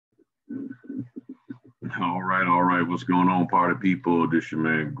All right. What's going on, party people? This your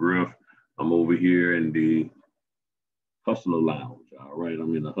man Griff. I'm over here in the Hustler Lounge. All right,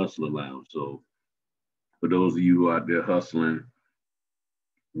 I'm in the Hustler Lounge. So for those of you who are out there hustling,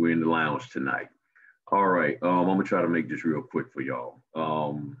 we're in the lounge tonight. All right, I'm gonna try to make this real quick for y'all.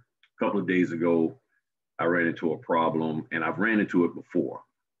 A couple of days ago, I ran into a problem, and I've ran into it before,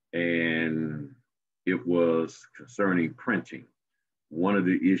 and it was concerning printing. One of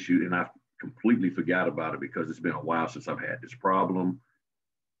the issues, and I completely forgot about it because it's been a while since I've had this problem.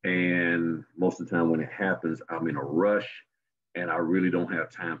 And most of the time when it happens, I'm in a rush and I really don't have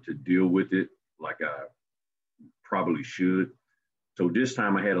time to deal with it like I probably should. So this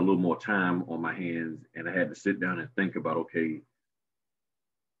time I had a little more time on my hands and I had to sit down and think about, okay,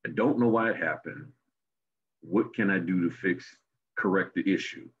 I don't know why it happened. What can I do to correct the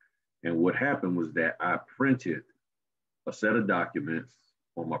issue? And what happened was that I printed a set of documents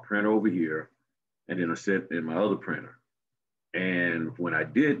on my printer over here and then a set in my other printer. And when I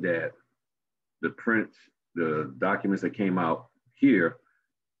did that, the documents that came out here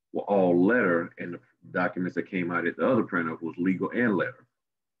were all letter, and the documents that came out at the other printer was legal and letter.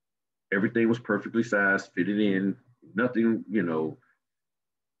 Everything was perfectly sized, fitted in, nothing,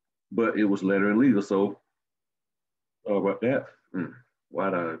 but it was letter and legal. So, about that,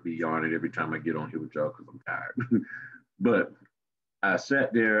 why'd I be yarning every time I get on here with y'all? Because I'm tired. But I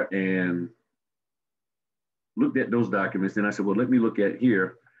sat there and looked at those documents, and I said, well, let me look at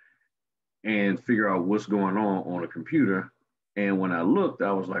here and figure out what's going on a computer. And when I looked,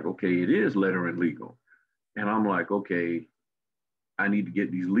 I was like, okay, it is letter and legal. And I'm like, okay, I need to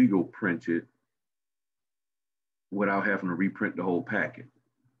get these legal printed without having to reprint the whole packet.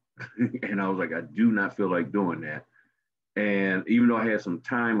 And I was like, I do not feel like doing that. And even though I had some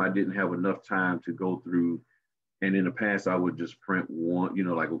time, I didn't have enough time to go through. And in the past, I would just print one,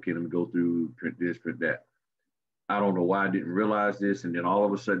 like, okay, let me go through, print this, print that. I don't know why I didn't realize this. And then all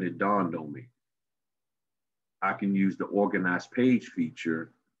of a sudden it dawned on me. I can use the organized page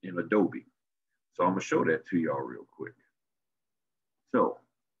feature in Adobe. So I'm gonna show that to y'all real quick. So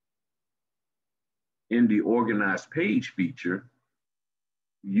in the organized page feature,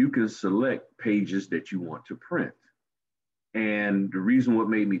 you can select pages that you want to print. And the reason what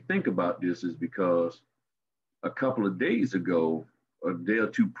made me think about this is because a couple of days ago, a day or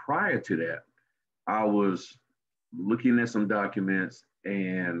two prior to that, I was looking at some documents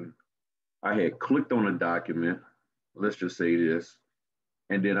and I had clicked on a document, let's just say this,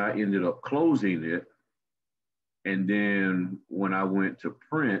 and then I ended up closing it. And then when I went to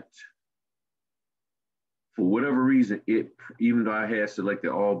print, for whatever reason, even though I had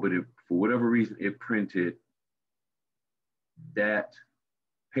selected all, but for whatever reason, it printed that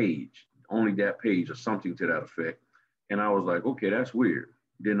page, only that page or something to that effect. And I was like, okay, that's weird.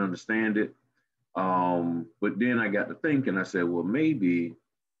 Didn't understand it. But then I got to thinking, I said, well, maybe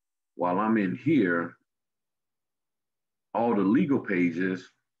while I'm in here, all the legal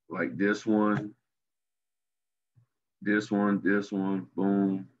pages, like this one,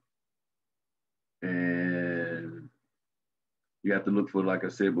 boom. And you have to look for, like I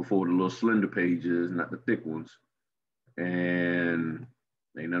said before, the little slender pages, not the thick ones. And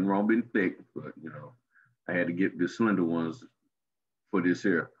ain't nothing wrong being thick, but I had to get the slender ones for this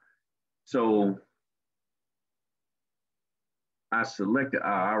here. So I selected,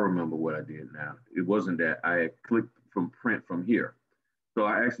 I remember what I did now. It wasn't that I had clicked from print from here. So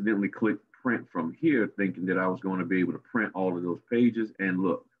I accidentally clicked print from here thinking that I was going to be able to print all of those pages, and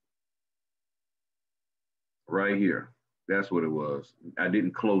look, right here, that's what it was. I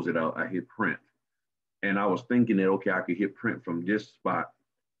didn't close it out, I hit print. And I was thinking that, okay, I could hit print from this spot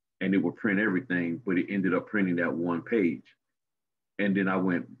and it would print everything, but it ended up printing that one page. And then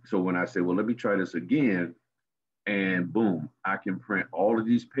so when I said, well, let me try this again, and boom, I can print all of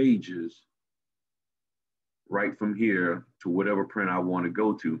these pages right from here to whatever print I want to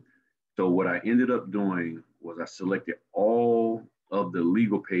go to. So what I ended up doing was I selected all of the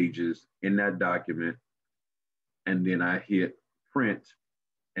legal pages in that document, and then I hit print,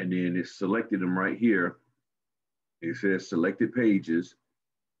 and then it selected them right here. It says selected pages,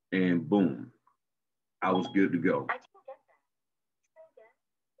 and boom, I was good to go.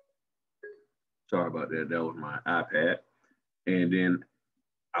 Sorry about that. That was my iPad. And then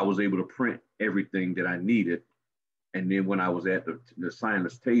I was able to print everything that I needed. And then when I was at the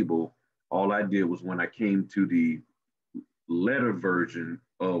signer's table, all I did was when I came to the letter version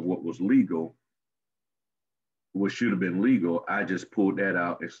of what was legal, what should have been legal, I just pulled that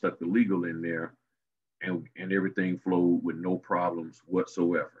out and stuck the legal in there, and everything flowed with no problems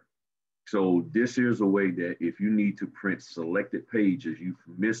whatsoever. So this is a way that if you need to print selected pages, you've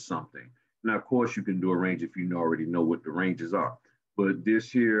missed something, Now, of course, you can do a range if you already know what the ranges are, but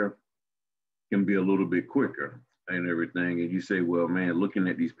this here can be a little bit quicker and everything. And you say, well, man, looking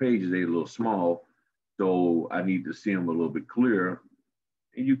at these pages, they're a little small, so I need to see them a little bit clearer.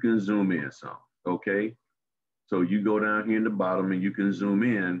 And you can zoom in some, okay? So you go down here in the bottom and you can zoom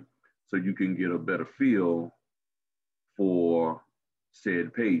in so you can get a better feel for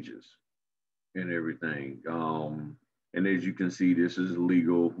said pages and everything. And as you can see, this is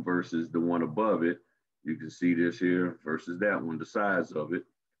legal versus the one above it. You can see this here versus that one, the size of it.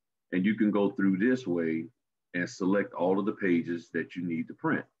 And you can go through this way and select all of the pages that you need to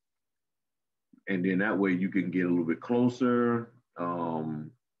print. And then that way you can get a little bit closer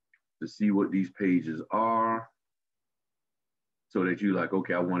to see what these pages are, so that you like,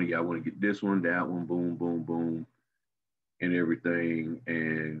 okay, I want to get this one, that one, boom, boom, boom, and everything.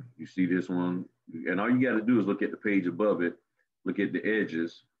 And you see this one, and all you got to do is look at the page above it, look at the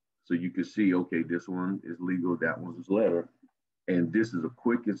edges, so you can see, okay, this one is legal, that one's letter. And this is a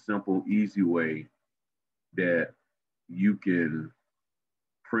quick and simple, easy way that you can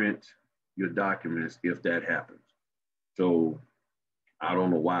print your documents if that happens. So I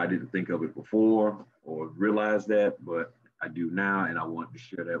don't know why I didn't think of it before or realize that, but I do now, and I want to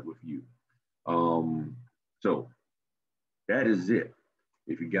share that with you. So that is it.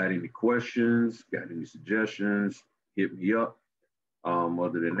 If you got any questions, got any suggestions, hit me up.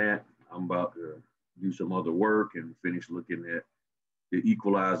 Other than that, I'm about to do some other work and finish looking at The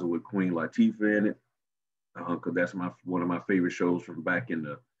Equalizer with Queen Latifah in it, because that's one of my favorite shows from back in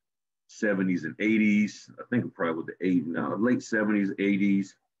the 70s and 80s. I think probably with the late 70s,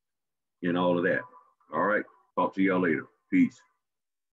 80s, and all of that. All right. Talk to y'all later. Peace.